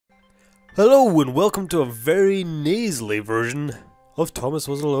Hello and welcome to a very nasally version of Thomas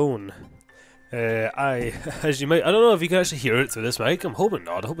Was Alone. I don't know if you can actually hear it through this mic. I'm hoping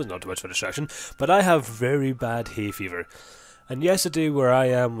not. I hope it's not too much of a distraction. But I have very bad hay fever. And yesterday where I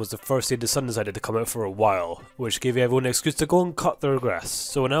am was the first day the sun decided to come out for a while, which gave everyone an excuse to go and cut their grass.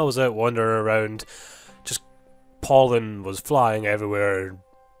 So when I was out wandering around, just pollen was flying everywhere,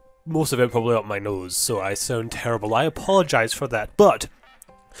 most of it probably up my nose, so I sound terrible. I apologise for that, but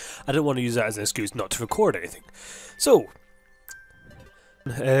I didn't want to use that as an excuse not to record anything. So,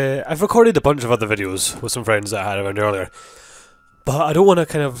 I've recorded a bunch of other videos with some friends that I had around earlier, but I don't want to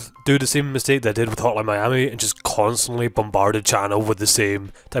kind of do the same mistake that I did with Hotline Miami and just constantly bombard the channel with the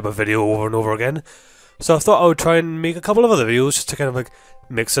same type of video over and over again. So I thought I would try and make a couple of other videos just to kind of like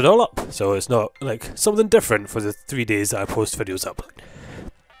mix it all up, so it's not like something different for the 3 days that I post videos up.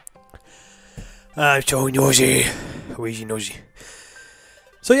 I'm so nosy. Wheezy nosy.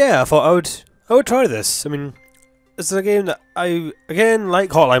 So yeah, I thought I would try this. I mean, it's a game that I, again, like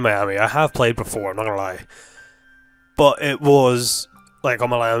Hotline Miami, I have played before, I'm not gonna lie. But it was like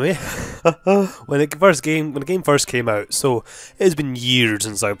Hotline Miami when the game first came out, so it's been years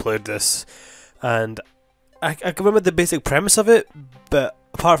since I played this. And I can remember the basic premise of it, but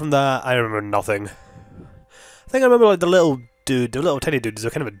apart from that, I remember nothing. I think I remember like the little tiny dude is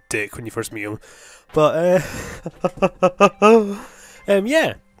kind of a dick when you first meet him. But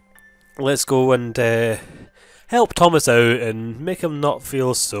yeah, let's go and help Thomas out and make him not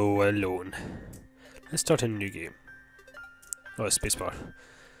feel so alone. Let's start a new game. Oh, spacebar.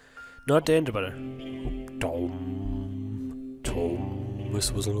 Not the enter button.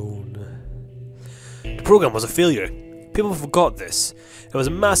 Thomas was alone. The program was a failure. People forgot this. It was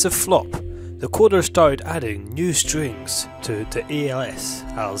a massive flop. The coder started adding new strings to ALS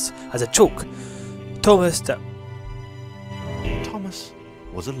as a joke. Thomas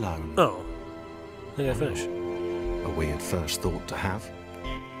was alone. Oh. I think I finished. A weird first thought to have.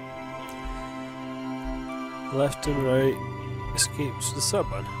 Left and right. Escapes the sub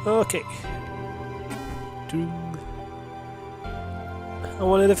button. Okay. I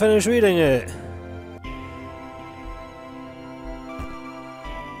wanted to finish reading it.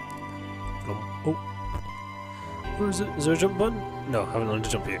 Oh. Where is it? Is there a jump button? No, I haven't learned to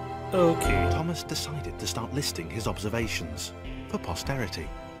jump yet. Okay. Thomas decided to start listing his observations for posterity.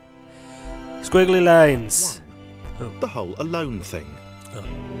 Squiggly lines. 1. Oh. The whole alone thing. Oh.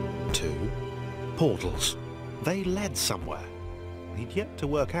 2. Portals. They led somewhere. He'd yet to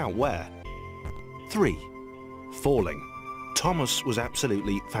work out where. 3. Falling. Thomas was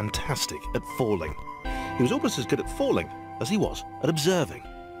absolutely fantastic at falling. He was almost as good at falling as he was at observing.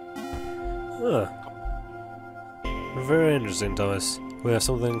 Huh. Very interesting, Thomas. We have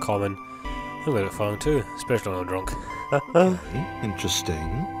something in common. I'm good at falling too, especially when I'm drunk. Okay,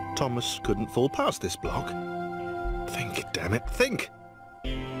 interesting. Thomas couldn't fall past this block. Think, damn it, think!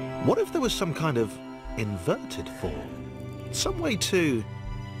 What if there was some kind of inverted fall? Some way to...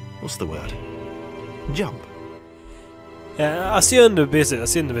 what's the word? Jump. Yeah, I see on the basic of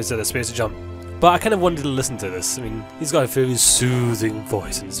the space to jump, but I kind of wanted to listen to this. I mean, he's got a very soothing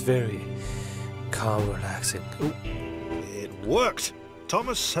voice and it's very calm, relaxing. Ooh. It worked!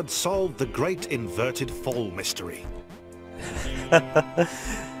 Thomas had solved the great inverted fall mystery.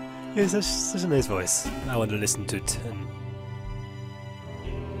 He has such a nice voice. I want to listen to it.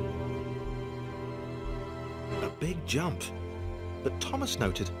 And a big jump. But Thomas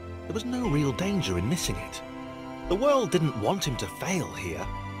noted there was no real danger in missing it. The world didn't want him to fail here.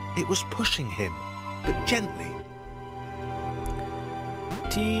 It was pushing him, but gently.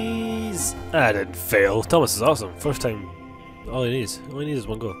 tease. I didn't fail. Thomas is awesome. First time. All he needs is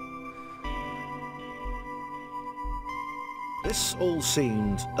one go. This all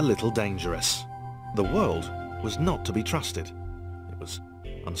seemed a little dangerous. The world was not to be trusted. It was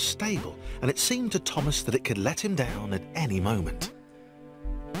unstable, and it seemed to Thomas that it could let him down at any moment.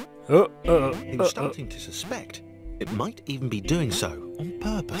 He was starting to suspect it might even be doing so on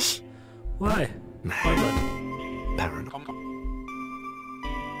purpose. Why? Why not? Paranoid.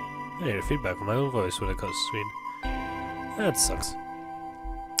 I hear feedback on my own voice when it comes to screen. That sucks.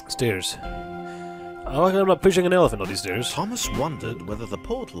 Stairs. I like I'm not pushing an elephant on these stairs. Thomas wondered whether the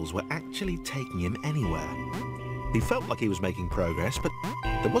portals were actually taking him anywhere. He felt like he was making progress, but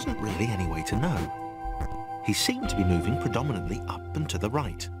there wasn't really any way to know. He seemed to be moving predominantly up and to the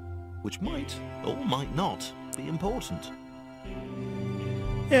right, which might, or might not, be important.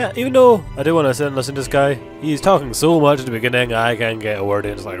 Yeah, even though I do want to sit and listen to this guy, he's talking so much at the beginning I can't get a word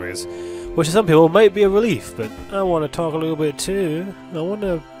in sideways. Which to some people might be a relief, but I want to talk a little bit too. I want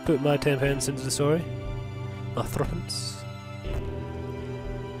to put my 10 pence into the story. My threepence.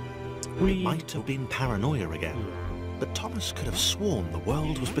 It might have been paranoia again, but Thomas could have sworn the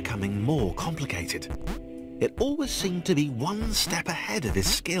world was becoming more complicated. It always seemed to be one step ahead of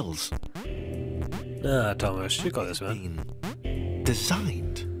his skills. Nah, Thomas, you got this, man. Been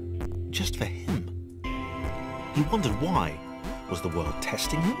designed just for him. He wondered why. Was the world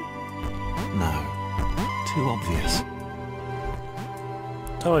testing him? No. Too obvious.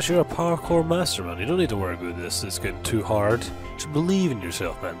 Thomas, you're a parkour master, man. You don't need to worry about this. It's getting too hard. Just believe in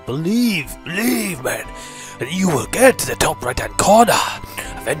yourself, man. Believe, man. And you will get to the top right-hand corner.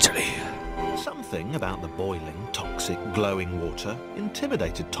 Eventually. Something about the boiling, toxic, glowing water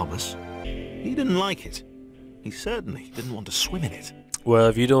intimidated Thomas. He didn't like it. He certainly didn't want to swim in it. Well,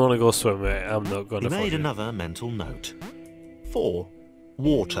 if you don't want to go swim, mate, I'm not going to force you. He made another mental note. 4.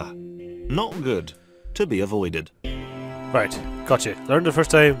 Water. Not good. To be avoided. Right, gotcha. Learned the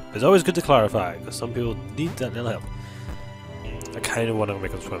first time. It's always good to clarify, because some people need that little help. I kind of want to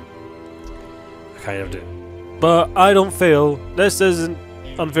make them swim. I kind of do. But I don't fail. This isn't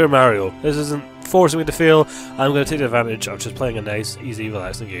unfair Mario. This isn't forcing me to fail. I'm going to take advantage of just playing a nice, easy,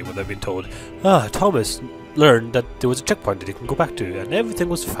 relaxing game without being told, Thomas learned that there was a checkpoint that he can go back to, and everything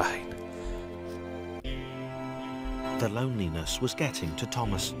was fine. The loneliness was getting to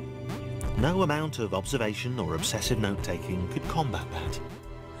Thomas. No amount of observation or obsessive note-taking could combat that.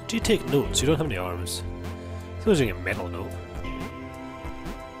 Do you take notes? You don't have any arms. It's losing a mental note.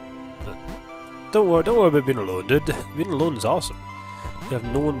 Don't worry about being alone, dude. Being alone is awesome. You have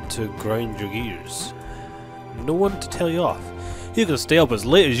no one to grind your gears. No one to tell you off. You can stay up as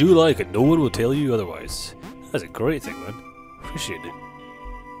late as you like and no one will tell you otherwise. That's a great thing, man. Appreciate it.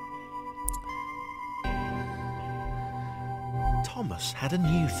 Thomas had a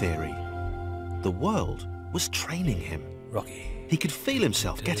new theory. The world was training him. Rocky. He could feel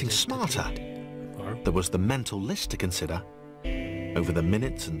himself getting smarter. There was the mental list to consider. Over the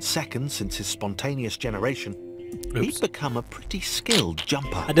minutes and seconds since his spontaneous generation, he'd become a pretty skilled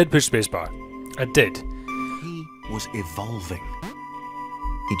jumper. I did push spacebar. I did. He was evolving.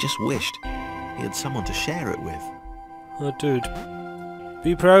 He just wished he had someone to share it with. Oh, dude.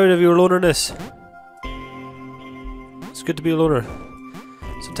 Be proud of your lonerness. It's good to be a loner.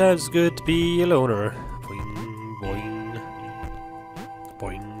 Sometimes it's good to be a loner. Boing, boing.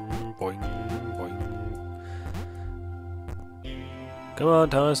 Boing, boing, boing. Come on,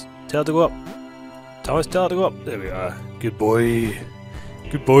 Thomas. Tell it to go up. Thomas, tell it to go up. There we are. Good boy.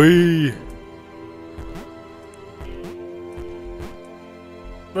 Good boy.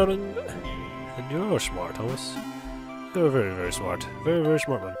 Running. And you're smart, Thomas. You're very, very smart. Very, very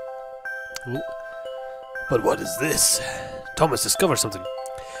smart, man. Ooh. But what is this? Thomas discovered something.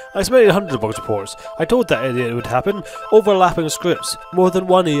 I submitted hundreds of bugs reports. I told that idiot it would happen. Overlapping scripts. More than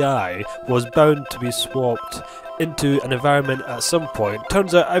one AI was bound to be swapped into an environment at some point.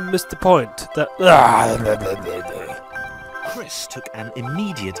 Turns out I missed the point. That Chris took an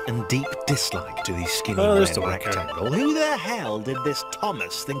immediate and deep dislike to the skinny Oh, red there's the one, rectangle. Who the hell did this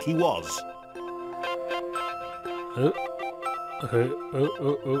Thomas think he was? Okay.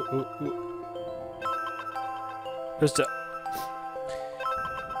 Just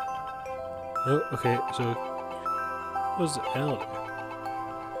okay, so what's the L?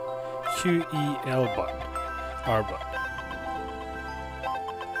 QEL button. R button.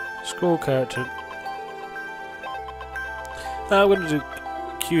 Scroll character. I'm gonna do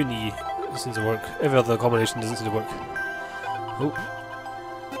Q and E. This seems to work. Every other combination doesn't seem to work. Oh.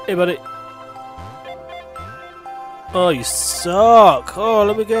 Hey buddy. Oh, you suck! Oh,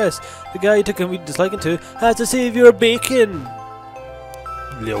 let me guess. The guy you took a disliking to has to save your bacon!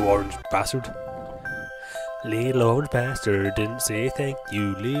 Little orange bastard. Little orange bastard didn't say thank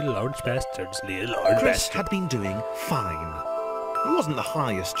you. Little orange bastards. Little orange Chris bastard. had been doing fine. He wasn't the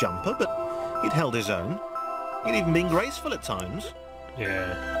highest jumper, but he'd held his own. He'd even been graceful at times.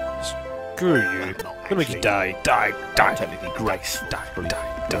 Yeah. Screw you. Not I'm gonna make you actually. die. Die. Die. Technically graceful. Die. Probably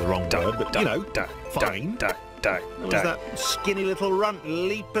Die. the wrong Die. word, but Die. you know, Die. fine. Die. Die. There was Die. that skinny little runt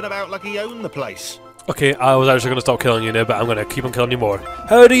leaping about like he owned the place. Okay, I was actually gonna stop killing you now, but I'm gonna keep on killing you more.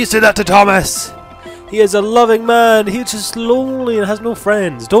 How do you say that to Thomas? He is a loving man. He's just lonely and has no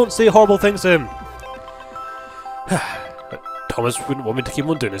friends. Don't say horrible things to him. But Thomas wouldn't want me to keep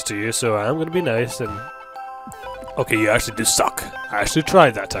on doing this to you, so I'm gonna be nice and... Okay, you actually do suck. I actually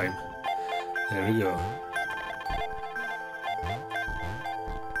tried that time. There we go.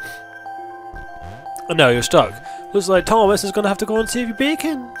 And now you're stuck. Looks like Thomas is gonna have to go and save your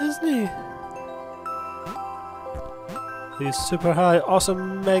bacon, isn't he? These super high,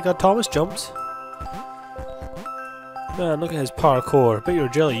 awesome, mega Thomas jumps. Man, look at his parkour. Bet you're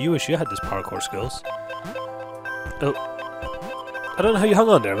jelly. You wish you had this parkour skills. Oh. I don't know how you hung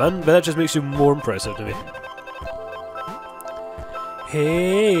on there, man, but that just makes you more impressive to me.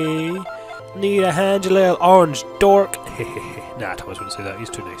 Hey, need a hand, you little orange dork. Nah, Thomas wouldn't say that. He's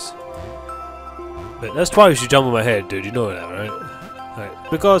too nice. But that's twice you jump on my head, dude. You know that, right? Right.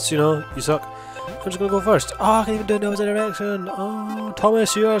 Because, you know, you suck. I'm just gonna go first. Oh, I can even do the opposite direction. Oh,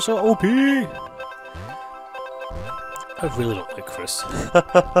 Thomas, you are so OP. I really don't like Chris.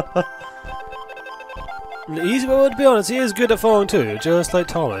 He's, well, to be honest, he is good at falling too, just like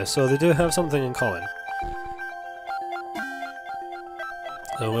Thomas, so they do have something in common.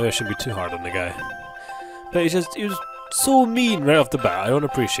 So maybe I shouldn't be too hard on the guy. But he was so mean right off the bat. I don't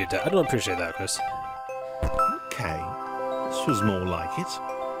appreciate that. I don't appreciate that, Chris. Okay, this was more like it.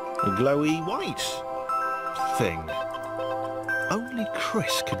 A glowy white thing. Only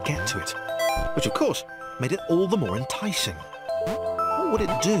Chris could get to it, which of course made it all the more enticing. What would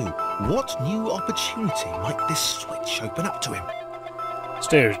it do? What new opportunity might this switch open up to him?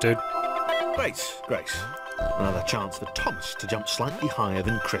 Stairs, dude. Great, great. Another chance for Thomas to jump slightly higher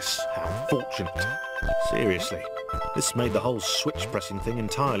than Chris. How fortunate. Seriously, this made the whole switch pressing thing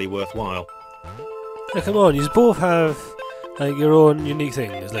entirely worthwhile. Yeah, come on, you both have like your own unique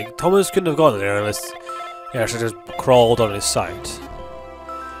things. Like Thomas couldn't have gone there unless he actually just crawled on his side.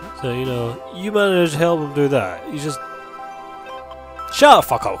 So you know, you managed to help him do that. You just shut the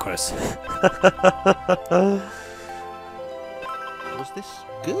fuck up, Chris. Was this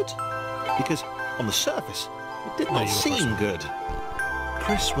good? Because on the surface, it did not seem good.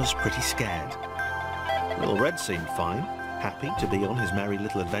 Chris was pretty scared. Little Red seemed fine, happy to be on his merry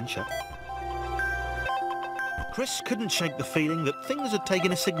little adventure. Chris couldn't shake the feeling that things had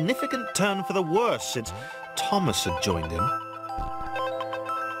taken a significant turn for the worse since Thomas had joined him.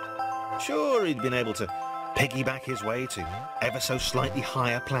 Sure, he'd been able to piggyback his way to ever so slightly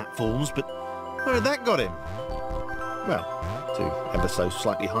higher platforms, but where had that got him? Well, to ever so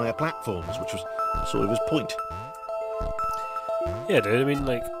slightly higher platforms, which was sort of his point. Yeah, dude, I mean,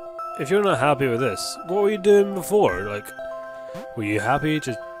 like, if you're not happy with this, what were you doing before? Like, were you happy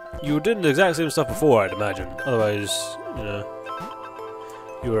to... You were doing the exact same stuff before, I'd imagine. Otherwise, you know,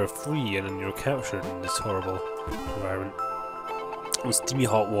 you were free and then you were captured in this horrible environment. With steamy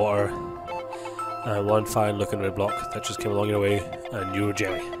hot water and one fine looking red block that just came along your way and you were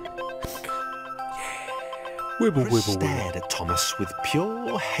jelly. Wibble, Chris wibble, stared wibble. at Thomas with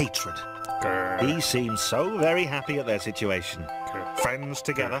pure hatred. Grr. He seemed so very happy at their situation. Grr. Friends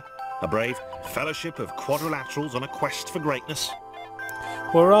together, a brave fellowship of quadrilaterals on a quest for greatness.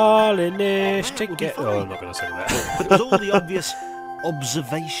 We're all in this That would be together. fine. Oh, I'm not going to sing that. But it was all the obvious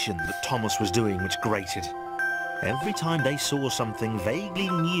observation that Thomas was doing which grated. Every time they saw something vaguely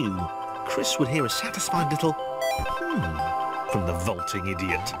new, Chris would hear a satisfied little from the vaulting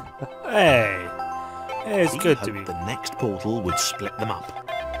idiot. Hey, it's He good to hoped be. the next portal would split them up,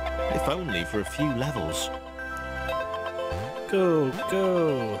 if only for a few levels. Go,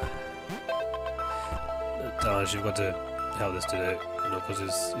 go. Danish, you've got to help this dude out, you know, because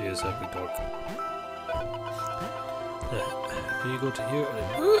he is a big dork. Yeah. Can you go to here and then...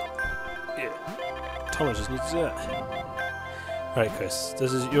 Yeah. Thomas just needs that. Right, Chris,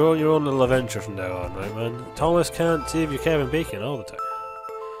 this is your own little adventure from now on, right, man? Thomas can't save you Kevin Bacon all the time.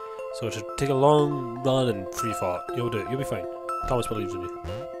 So it should take a long run and free fall. You'll do it. You'll be fine. Thomas believes in you.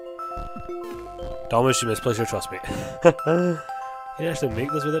 Thomas, you misplaced your trust, mate. Can you actually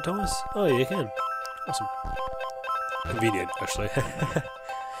make this without Thomas? Oh, yeah, you can. Awesome. Convenient, actually.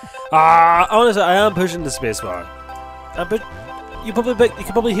 Honestly, I am pushing the spacebar. But you can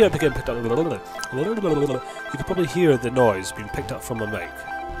probably hear it being picked up. You can probably hear the noise being picked up from my mic.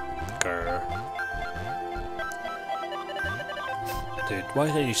 Grr. Dude, why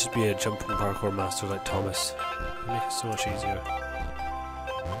can't you just be a jumping parkour master like Thomas? It'd make it so much easier.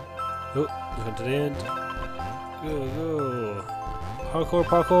 Oh, looking to the end. Go, go. Parkour,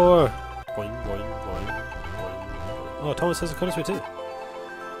 parkour. Boing, boing, boing, boing, boing. Oh, Thomas has a cut way too.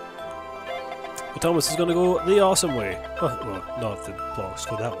 But Thomas is gonna go the awesome way. Oh, well, not if the blocks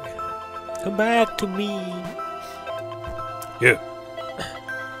go that way. Come back to me. Yeah.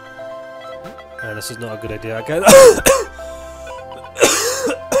 Man, this is not a good idea. I can't.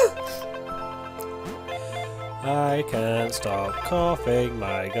 I can't stop coughing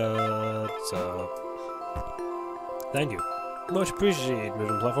my guts up. Thank you. Much appreciated,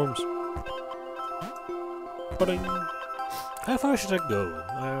 moving platforms. Pudding. How far should I go?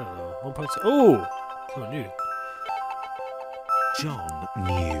 I don't know. 1.6. Oh! Someone new. John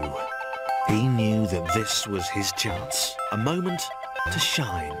knew. He knew that this was his chance. A moment to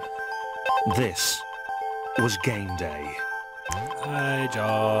shine. This was game day. Hi,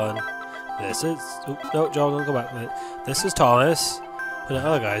 John. This is... Oh, no, John, don't go back. Wait. This is Thomas. And the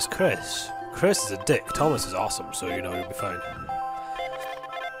other guy is Chris. Chris is a dick. Thomas is awesome, so you know you'll be fine.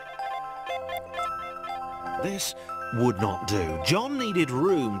 This would not do. John needed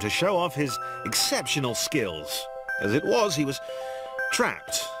room to show off his exceptional skills. As it was, he was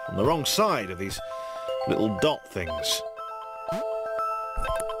trapped on the wrong side of these little dot things.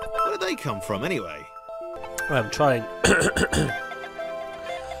 Where did they come from, anyway? I'm trying...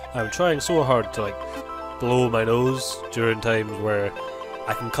 I'm trying so hard to, like, blow my nose during times where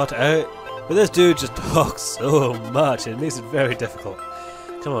I can cut it out. But this dude just talks so much, it makes it very difficult.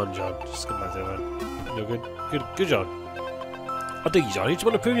 Come on, John. Just come back there, man. No good. Good, John. I'll dig you, John. You just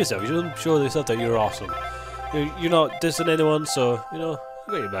want to prove yourself. You just want to show yourself that you're awesome. You're not dissing anyone, so, you know,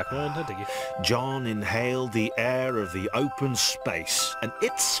 I got your back, man. I'll dig you. John inhaled the air of the open space, and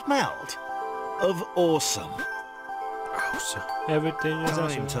it smelled of awesome. Awesome. Everything is Time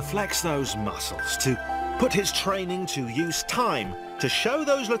awesome. to flex those muscles, to put his training to use. Time to show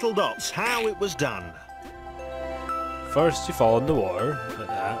those little dots how it was done. First, you fall in the water, like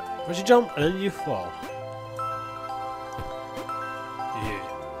that. First, you jump, and then you fall. Yeah.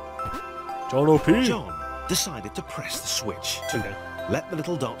 John O.P. John decided to press the switch to let the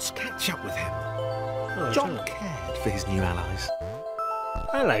little dots catch up with him. Oh, John cared for his new allies.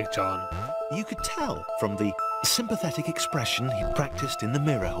 I like John. You could tell from the sympathetic expression he'd practiced in the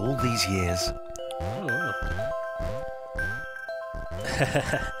mirror all these years. Oh.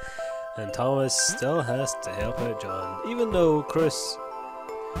 And Thomas still has to help out John, even though Chris...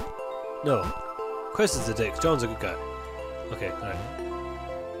 No. Chris is a dick. John's a good guy. Okay, alright.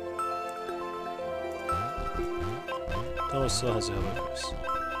 Thomas still has to help out Chris.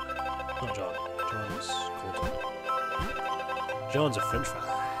 Not John. John's cold. John's a French fry.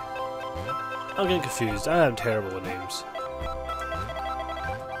 I'm getting confused. I am terrible with names.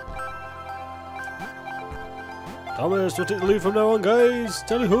 Thomas, we'll take the lead from now on, guys.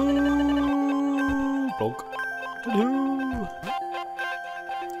 Tally ho! Bonk. Tally ho!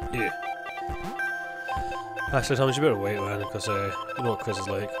 Yeah. Actually, Thomas, you better wait, man, because you know what Chris is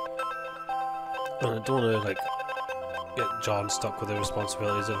like. And I don't want to, like, get John stuck with the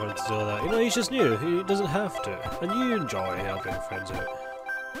responsibilities of having to do all that. You know, he's just new. He doesn't have to. And you enjoy helping friends out.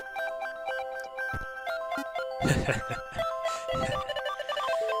 Yeah.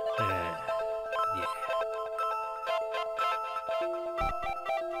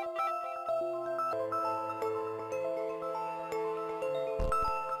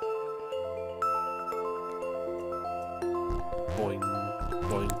 Boing,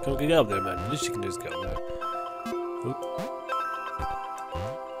 boing. Come on, get up there, man. The least you can do is get up there. Oop.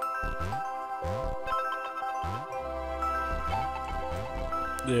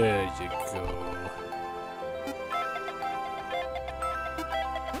 There you go.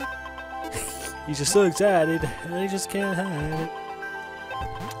 He's just so excited, and he just can't hide it.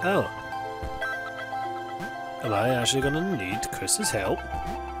 Oh. Am I actually gonna need Chris's help?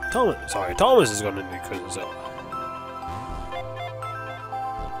 Thomas is gonna need Chris's help.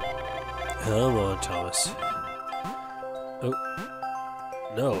 Come on, Thomas. Oh.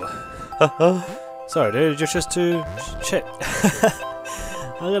 No. Sorry, dude, you're just too... Shit.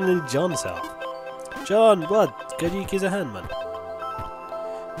 I'm gonna need John's help. John, blood, could you give us a hand, man?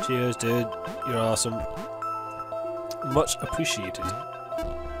 Cheers, dude. You're awesome. Much appreciated.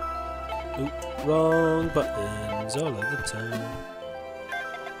 Oop, wrong buttons all of the time.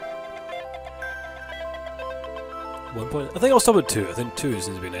 1 point. I think I'll stop at 2. I think 2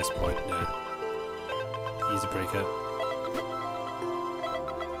 seems to be a nice point now. Easy breakout.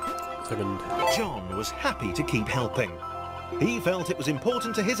 Second. John was happy to keep helping. He felt it was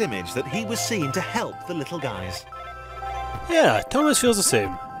important to his image that he was seen to help the little guys. Yeah, Thomas feels the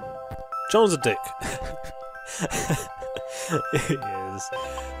same. John's a dick. He is.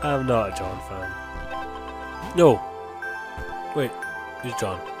 I'm not a John fan. No. Wait, who's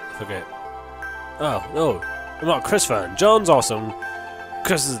John? I forget. Oh, no. I'm not a Chris fan. John's awesome.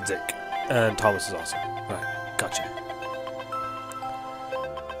 Chris is a dick. And Thomas is awesome. Right, gotcha.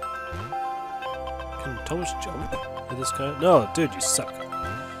 Can Thomas jump with this guy? No, dude, you suck.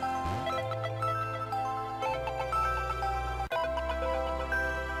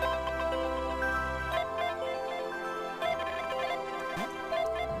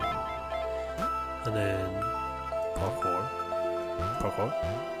 And then parkour.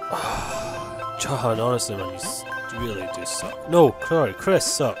 John, honestly, man, you really do suck. No, sorry, Chris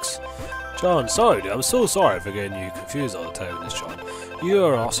sucks. John, sorry, dude. I'm so sorry for getting you confused all the time with this, John. You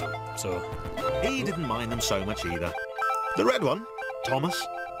are awesome. So He didn't mind them so much either. The red one, Thomas,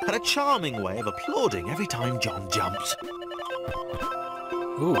 had a charming way of applauding every time John jumped.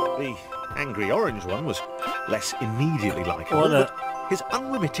 Ooh. The angry orange one was less immediately I likeable, wanna- but his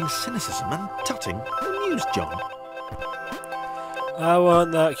unremitting cynicism and tutting amused John. I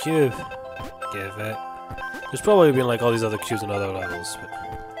want that cube. Give it. There's probably been like all these other cubes in other levels, but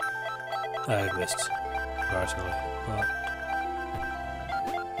I missed personally. But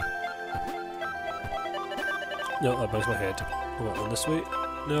no, that bangs my head. I want one this way.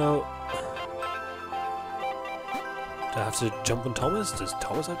 No. Do I have to jump on Thomas? Does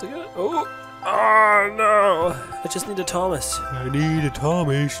Thomas have to get it? Oh! Oh no! I just need a Thomas. I need a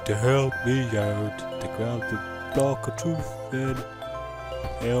Thomas to help me out. To grab the block of truth and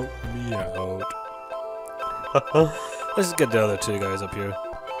help me out. Let's just get the other two guys up here.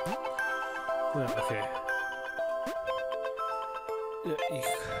 Yeah, okay. Yeah,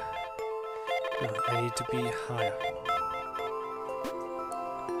 no, I need to be higher.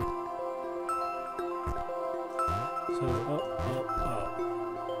 So up.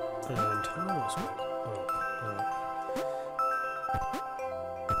 And Thomas went up.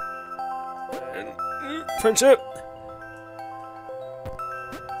 And friendship!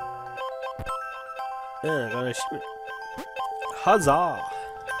 Yeah, I got an achievement. Huzzah!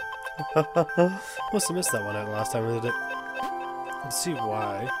 Must have missed that one out the last time I did it. Let's see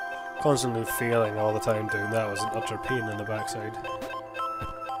why. Constantly failing all the time doing that was an utter pain in the backside.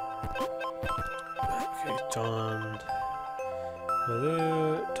 Okay, John.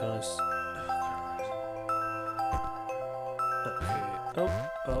 There, Thomas. Okay, up.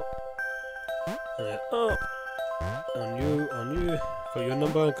 Up. On you. Got your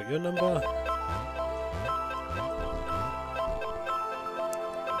number.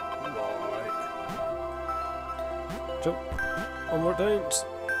 Jump. One more time.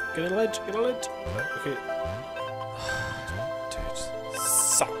 Get a ledge. Okay. Dude,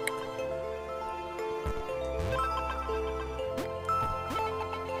 suck.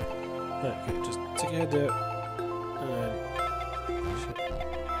 Okay, just stick your head there. Shit.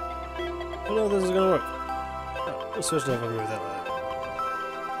 Oh no, this is gonna work. Oh, let's switch it up and move that way.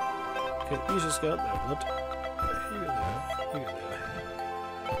 Okay, you just got there, bud. You get there.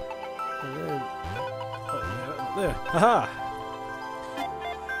 And then... there. Haha!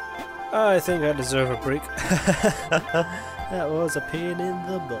 I think I deserve a break. That was a pain in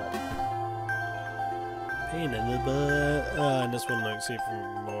the butt. And this one looks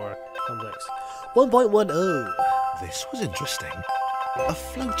even more complex. 1.10. This was interesting. A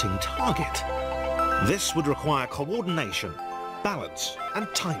floating target. This would require coordination, balance, and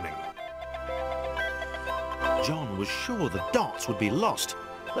timing. John was sure the dots would be lost,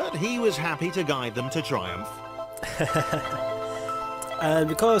 but he was happy to guide them to triumph. And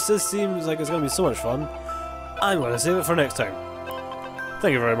because this seems like it's going to be so much fun, I'm going to save it for next time.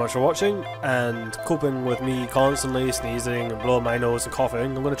 Thank you very much for watching, and coping with me constantly sneezing and blowing my nose and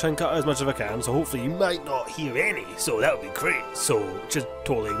coughing. I'm going to try and cut out as much as I can, so hopefully you might not hear any, so that would be great. So just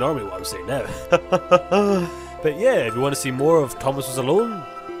totally ignore me what I'm saying now. But yeah, if you want to see more of Thomas Was Alone,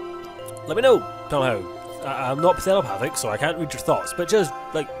 let me know somehow. I'm not telepathic, so I can't read your thoughts, but just,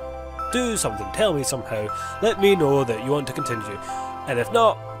 like, do something, tell me somehow, let me know that you want to continue, and if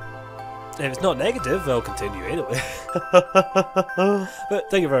it's not negative, I'll continue anyway. But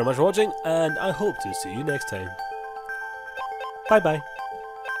thank you very much for watching, and I hope to see you next time. Bye bye.